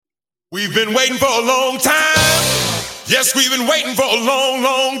We've been waiting for a long time. Yes, we've been waiting for a long,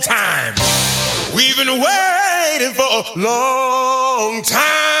 long time. We've been waiting for a long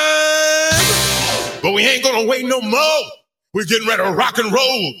time. But we ain't gonna wait no more. We're getting ready to rock and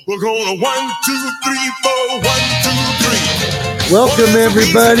roll. We're going to 1, 2, 3, 4, 1, 2, 3. Welcome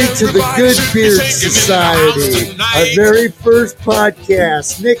everybody to the Goodbeard Society, our very first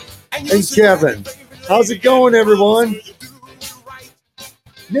podcast. Nick and Kevin. How's it going, everyone?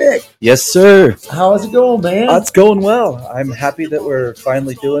 Nick. Yes, sir. How's it going, man? It's going well. I'm happy that we're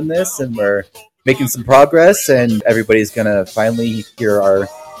finally doing this and we're making some progress and everybody's going to finally hear our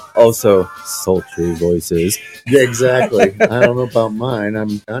also sultry voices. Yeah, exactly. I don't know about mine.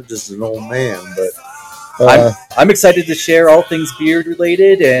 I'm not just an old man, but... I'm excited to share all things beard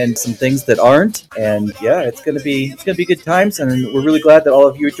related and some things that aren't. And yeah, it's gonna be good times. And we're really glad that all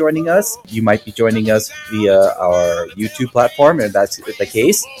of you are joining us. You might be joining us via our YouTube platform, and that's the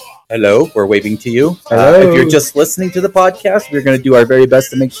case. Hello, we're waving to you. If you're just listening to the podcast, we're going to do our very best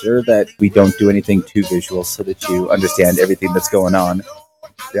to make sure that we don't do anything too visual so that you understand everything that's going on.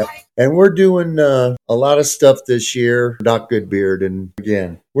 Yep. And we're doing a lot of stuff this year, Doc Goodbeard. And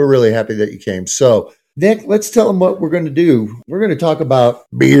again, we're really happy that you came. So, Nick, let's tell them what we're going to do. We're going to talk about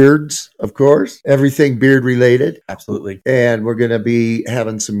beards, of course, everything beard related. Absolutely. And we're going to be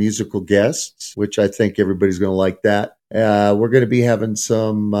having some musical guests, which I think everybody's going to like that. We're going to be having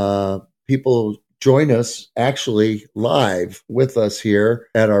some people join us actually live with us here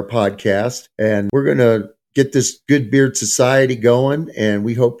at our podcast. And we're going to get this Goodbeard Society going, and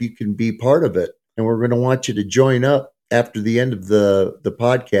we hope you can be part of it. And we're going to want you to join up. After the end of the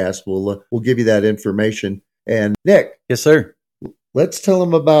podcast, we'll give you that information. And Nick. Yes, sir. Let's tell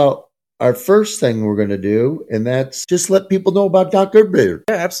them about our first thing we're going to do, and that's just let people know about Doc Goodbeard.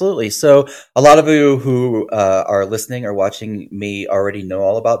 Yeah, absolutely. So a lot of you who are listening or watching may already know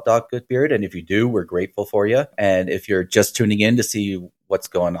all about Doc Goodbeard, and if you do, we're grateful for you. And if you're just tuning in to see what's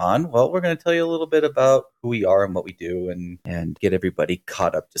going on, well, we're going to tell you a little bit about who we are and what we do and get everybody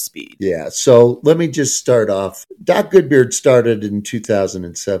caught up to speed. Yeah, so let me just start off. Doc Goodbeard started in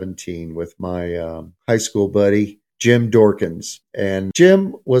 2017 with my high school buddy, Jim Dorkins. And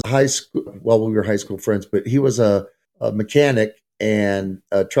Jim was we were high school friends, but he was a mechanic and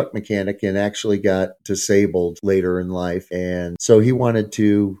a truck mechanic and actually got disabled later in life. And so he wanted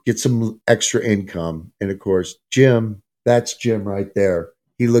to get some extra income. And of course, Jim, that's Jim right there.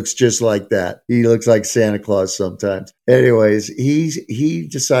 He looks just like that. He looks like Santa Claus sometimes. Anyways, he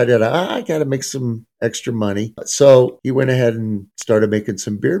decided, I got to make some extra money. So he went ahead and started making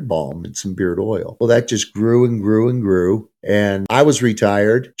some beard balm and some beard oil. Well, that just grew and grew and grew. And I was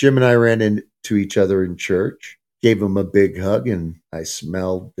retired. Jim and I ran into each other in church, gave him a big hug, and I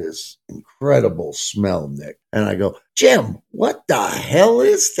smelled this incredible smell, Nick. And I go, Jim, what the hell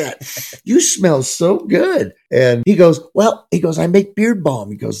is that? You smell so good. And he goes, I make beard balm.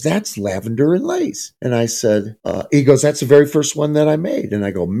 He goes, that's lavender and lace. And I said, he goes, that's the very first one that I made. And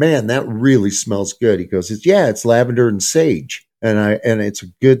I go, man, that really smells good. He goes, it's lavender and sage. And it's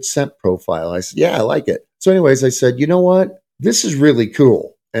a good scent profile. I said, yeah, I like it. So anyways, I said, you know what? This is really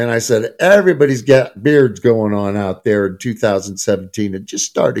cool. And I said, everybody's got beards going on out there in 2017. It just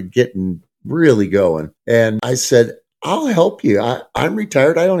started getting really going. And I said, I'll help you. I'm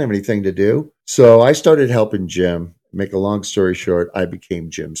retired. I don't have anything to do. So I started helping Jim. Make a long story short, I became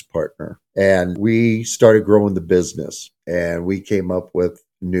Jim's partner. And we started growing the business. And we came up with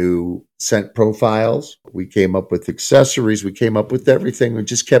new scent profiles. We came up with accessories. We came up with everything. We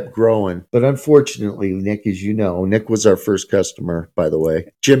just kept growing. But unfortunately, Nick, as you know, Nick was our first customer, by the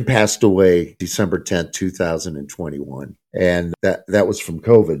way. Jim passed away December 10th, 2021. And that was from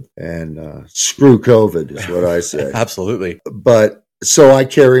COVID. And screw COVID is what I say. Absolutely. But so I'm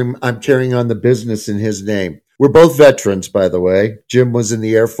carrying on the business in his name. We're both veterans, by the way. Jim was in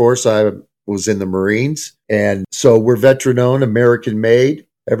the Air Force. I was in the Marines. And so we're veteran-owned, American-made.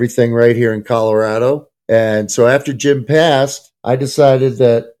 Everything right here in Colorado. And so after Jim passed, I decided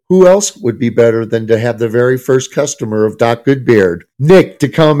that who else would be better than to have the very first customer of Doc Goodbeard, Nick, to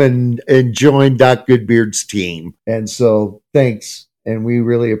come and join Doc Goodbeard's team. And so thanks. And we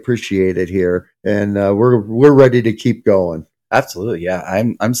really appreciate it here. And we're ready to keep going. Absolutely. Yeah.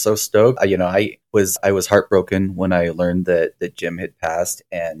 I'm so stoked. I was heartbroken when I learned that Jim had passed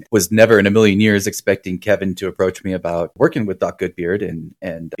and was never in a million years expecting Kevin to approach me about working with Doc Goodbeard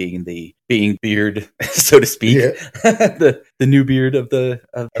and being beard, so to speak, yeah. the new beard of the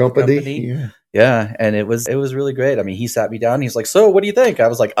company. Yeah. Yeah. And it was really great. I mean, he sat me down. He's like, so what do you think? I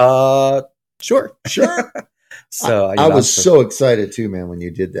was like, sure. So I was so excited too, man, when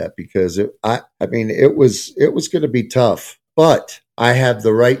you did that, because it was going to be tough. but I have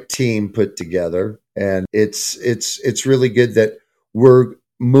the right team put together, and it's really good that we're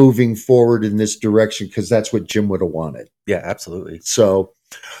moving forward in this direction because that's what Jim would have wanted. Yeah, absolutely. So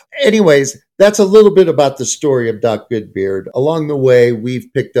anyways, that's a little bit about the story of Doc Goodbeard. Along the way,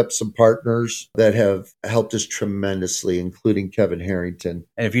 we've picked up some partners that have helped us tremendously, including Kevin Harrington.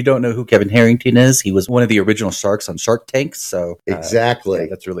 And if you don't know who Kevin Harrington is, he was one of the original sharks on Shark Tank. So exactly, yeah,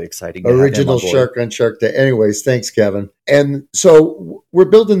 that's really exciting. Original shark on Shark Tank. Anyways, thanks, Kevin. And so we're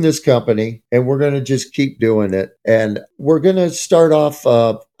building this company, and we're going to just keep doing it. And we're going to start off,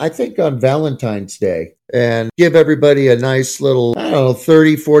 I think, on Valentine's Day, and give everybody a nice little,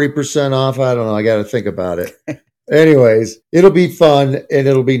 30, 40% off. I don't know. I got to think about it. Anyways, it'll be fun and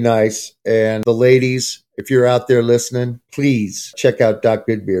it'll be nice. And the ladies, if you're out there listening, please check out Doc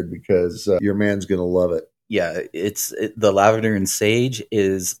Goodbeard because your man's going to love it. Yeah, the lavender and sage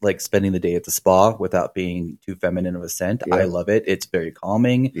is like spending the day at the spa without being too feminine of a scent. Yeah. I love it. It's very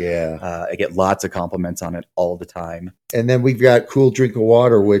calming. Yeah. I get lots of compliments on it all the time. And then we've got Cool Drink of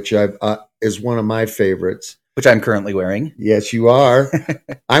Water, which is one of my favorites. Which I'm currently wearing. Yes, you are.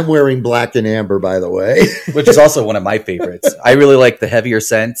 I'm wearing black and amber, by the way. Which is also one of my favorites. I really like the heavier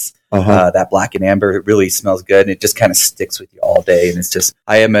scents. That black and amber, it really smells good. And it just kind of sticks with you all day. And it's just,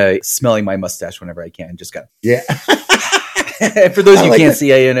 I am smelling my mustache whenever I can. Just kind of. Yeah. And for those you can't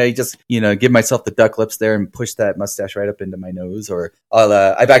see, I just give myself the duck lips there and push that mustache right up into my nose. Or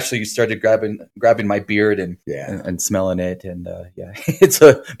I've actually started grabbing my beard and smelling it, and it's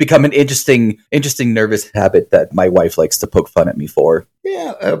become an interesting nervous habit that my wife likes to poke fun at me for.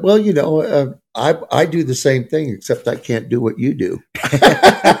 Yeah, I do the same thing, except I can't do what you do.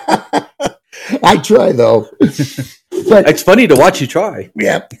 I try though, but it's funny to watch you try.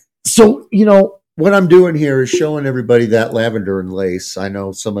 Yeah. So what I'm doing here is showing everybody that lavender and lace. I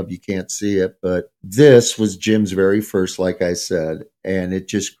know some of you can't see it, but this was Jim's very first, like I said, and it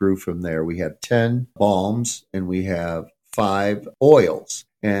just grew from there. We have 10 balms and we have 5 oils.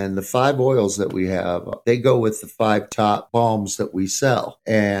 And the 5 oils that we have, they go with the 5 top balms that we sell.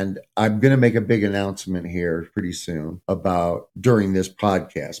 And I'm going to make a big announcement here pretty soon during this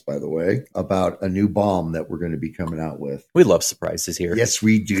podcast, by the way, about a new balm that we're going to be coming out with. We love surprises here. Yes,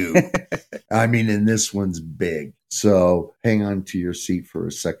 we do. And this one's big. So hang on to your seat for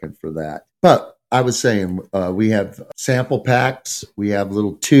a second for that. But I was saying, we have sample packs. We have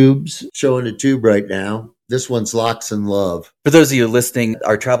little tubes, showing a tube right now. This one's Locks and Love. For those of you listening,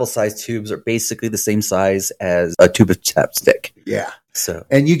 our travel size tubes are basically the same size as a tube of chapstick. Yeah. So,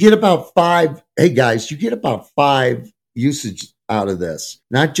 and you get about 5. Hey guys, you get about 5 usage out of this,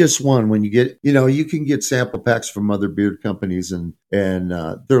 not just one. When you get, you can get sample packs from other beard companies, and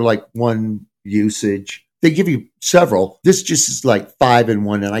they're like 1 usage. They give you several. This just is like 5 in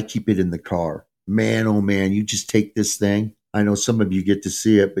 1, and I keep it in the car. Man, oh man, you just take this thing. I know some of you get to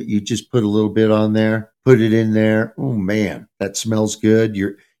see it, but you just put a little bit on there, put it in there. Oh man, that smells good.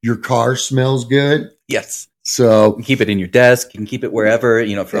 Your car smells good. Yes. So you can keep it in your desk. You can keep it wherever,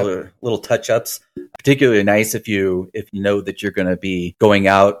 for little touch-ups. Particularly nice if you know that you're going to be going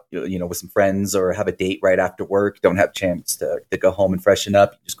out, with some friends or have a date right after work. Don't have a chance to go home and freshen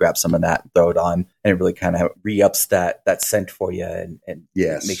up. You just grab some of that, throw it on, and it really kind of re-ups that scent for you and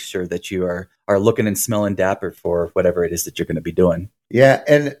yes, make sure that you are looking and smelling dapper for whatever it is that you're going to be doing. Yeah,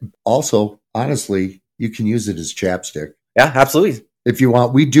 and also, honestly, you can use it as chapstick. Yeah, absolutely. If you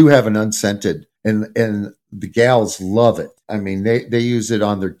want, we do have an unscented, and the gals love it. I mean, they use it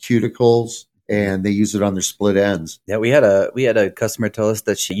on their cuticles and they use it on their split ends. Yeah, we had a customer tell us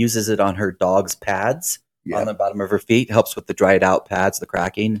that she uses it on her dog's pads on the bottom of her feet. Helps with the dried out pads, the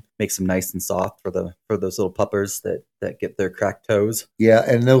cracking, makes them nice and soft for those little puppers that get their cracked toes. Yeah,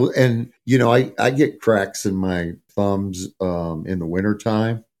 I get cracks in my thumbs in the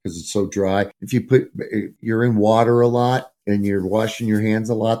wintertime because it's so dry. If you're in water a lot and you're washing your hands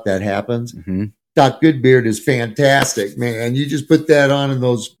a lot, that happens. Mm-hmm. Doc Goodbeard is fantastic, man. You just put that on and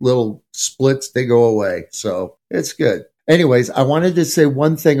those little splits, they go away. So it's good. Anyways, I wanted to say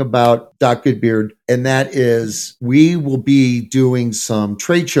one thing about Doc Goodbeard, and that is we will be doing some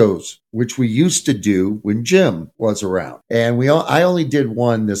trade shows, which we used to do when Jim was around. And I only did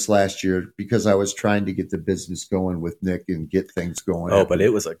one this last year because I was trying to get the business going with Nick and get things going. Oh, but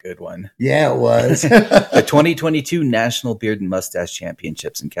it was a good one. Yeah, it was. The 2022 National Beard and Mustache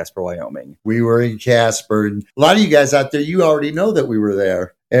Championships in Casper, Wyoming. We were in Casper. And a lot of you guys out there, you already know that we were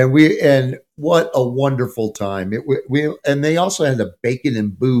there. And what a wonderful time. And they also had a bacon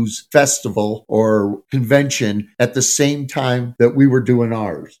and booze festival or convention at the same time that we were doing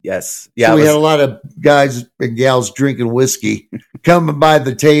ours. Yes. Yeah. So we had a lot of guys and gals drinking whiskey, coming by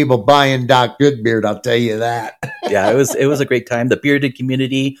the table, buying Doc Goodbeard. I'll tell you that. Yeah, it was a great time. The bearded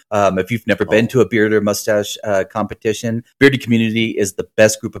community, if you've never been to a beard or mustache competition, bearded community is the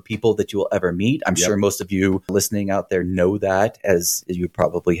best group of people that you will ever meet. I'm sure most of you listening out there know that, as you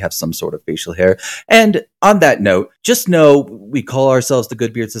probably have some sort of facial hair. And on that note, just know we call ourselves the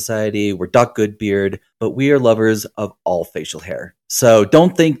Goodbeard Society. We're Doc Goodbeard, but we are lovers of all facial hair. So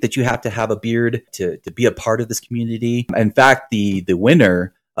don't think that you have to have a beard to be a part of this community. In fact, the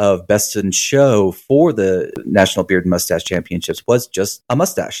winner of Best in Show for the National Beard and Mustache Championships was just a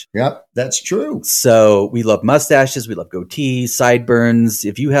mustache. Yep, that's true. So we love mustaches. We love goatees, sideburns.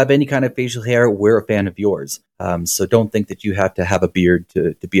 If you have any kind of facial hair, we're a fan of yours. So don't think that you have to have a beard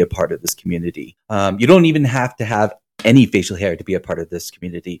to be a part of this community. You don't even have to have any facial hair to be a part of this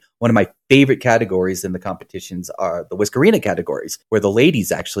community. One of my favorite categories in the competitions are the Whiskerina categories, where the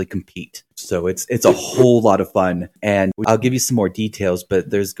ladies actually compete. So it's a whole lot of fun. And I'll give you some more details, but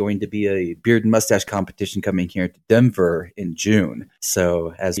there's going to be a beard and mustache competition coming here to Denver in June.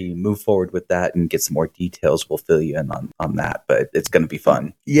 So as we move forward with that and get some more details, we'll fill you in on that. But it's going to be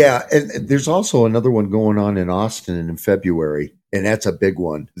fun. Yeah, and there's also another one going on in Austin in February. And that's a big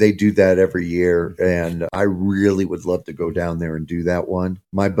one. They do that every year. And I really would love to go down there and do that one.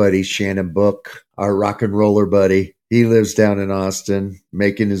 My buddy Shannon Book, our rock and roller buddy, he lives down in Austin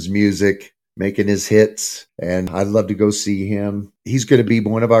making his music, making his hits. And I'd love to go see him. He's going to be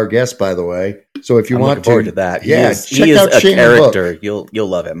one of our guests, by the way. So if you want looking forward to that. Yeah, he is a Shannon character. Book. You'll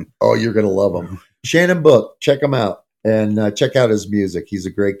love him. Oh, you're going to love him. Shannon Book, check him out. And check out his music. He's a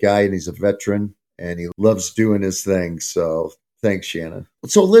great guy and he's a veteran. And he loves doing his thing. So thanks, Shannon.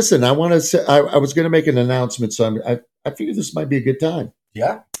 So listen, I want to say, I was going to make an announcement, so I figured this might be a good time.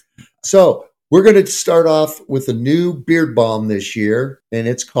 Yeah. So we're going to start off with a new beard balm this year, and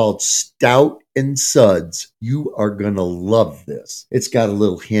it's called Stout and Suds. You are going to love this. It's got a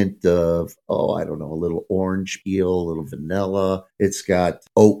little hint of, a little orange peel, a little vanilla. It's got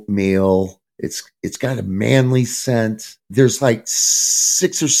oatmeal. It's got a manly scent. There's like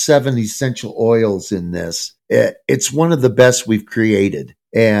 6 or 7 essential oils in this. It's one of the best we've created.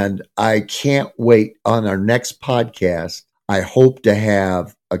 And I can't wait on our next podcast. I hope to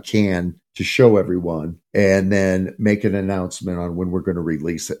have a can to show everyone and then make an announcement on when we're going to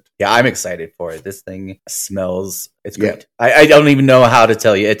release it. Yeah, I'm excited for it. This thing smells, it's great. Yeah. I don't even know how to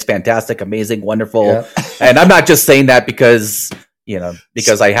tell you. It's fantastic, amazing, wonderful. Yeah. And I'm not just saying that because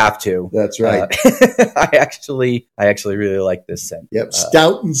I have to. That's right. I actually really like this scent. Yep.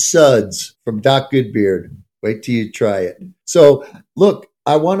 Stout and Suds from Doc Goodbeard. Wait till you try it. So look,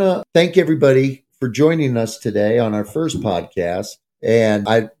 I want to thank everybody for joining us today on our first podcast. And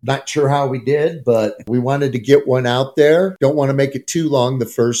I'm not sure how we did, but we wanted to get one out there. Don't want to make it too long, the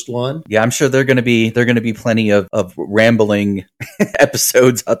first one. Yeah, I'm sure there are going to be plenty of rambling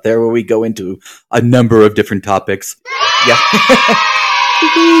episodes out there where we go into a number of different topics. Yeah.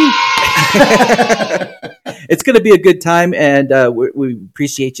 It's going to be a good time, and we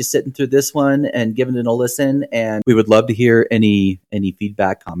appreciate you sitting through this one and giving it a listen. And we would love to hear any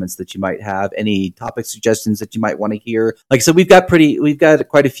feedback, comments that you might have, any topic suggestions that you might want to hear. Like I said, we've got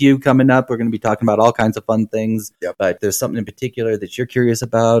quite a few coming up. We're going to be talking about all kinds of fun things. Yep. But if there's something in particular that you're curious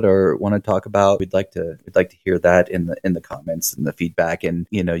about or want to talk about, we'd like to hear that in the comments and the feedback. And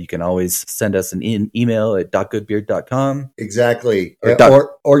you can always send us an email at docgoodbeard.com. Exactly.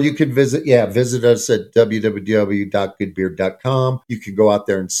 Or you can visit us at www.goodbeard.com. You can go out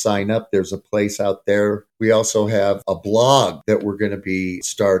there and sign up. There's a place out there. We also have a blog that we're going to be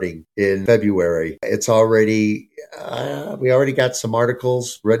starting in February. It's already, we already got some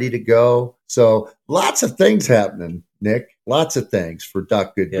articles ready to go. So lots of things happening, Nick. Lots of things for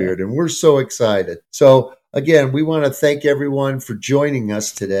Doc Goodbeard. Yeah. And we're so excited. So again, we want to thank everyone for joining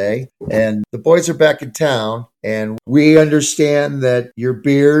us today. And the boys are back in town. And we understand that your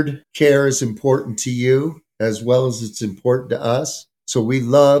beard care is important to you as well as it's important to us. So we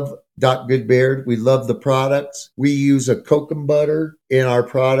love Doc Goodbeard. We love the products. We use a kokum butter in our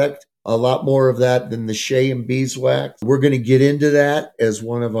product. A lot more of that than the shea and beeswax. We're going to get into that as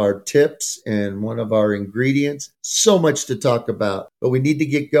one of our tips and one of our ingredients. So much to talk about, but we need to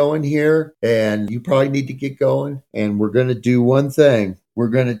get going here, and you probably need to get going. And we're going to do one thing. We're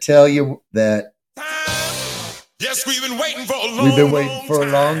going to tell you that yes, we've been waiting for a long time. We've been waiting for a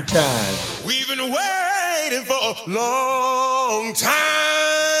long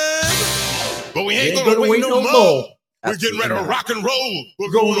time, but we ain't gonna wait no more. We're getting ready to rock and roll.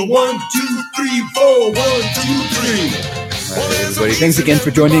 We're going to 1, 2, 3, 4. 1, 2, 3. All right, everybody. Thanks again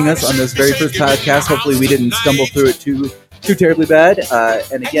for joining us on this very first podcast. Hopefully we didn't stumble through it too terribly bad.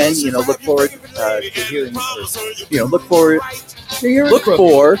 And again, look forward to hearing. Look for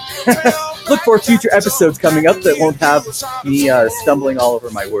look for future episodes coming up that won't have me stumbling all over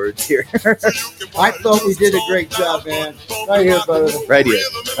my words here. I thought we did a great job, man. Right here, brother. Right here.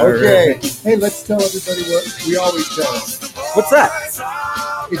 Okay. Right. Hey, let's tell everybody what we always tell them. What's that?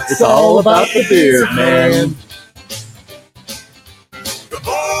 It's all about the beard, man.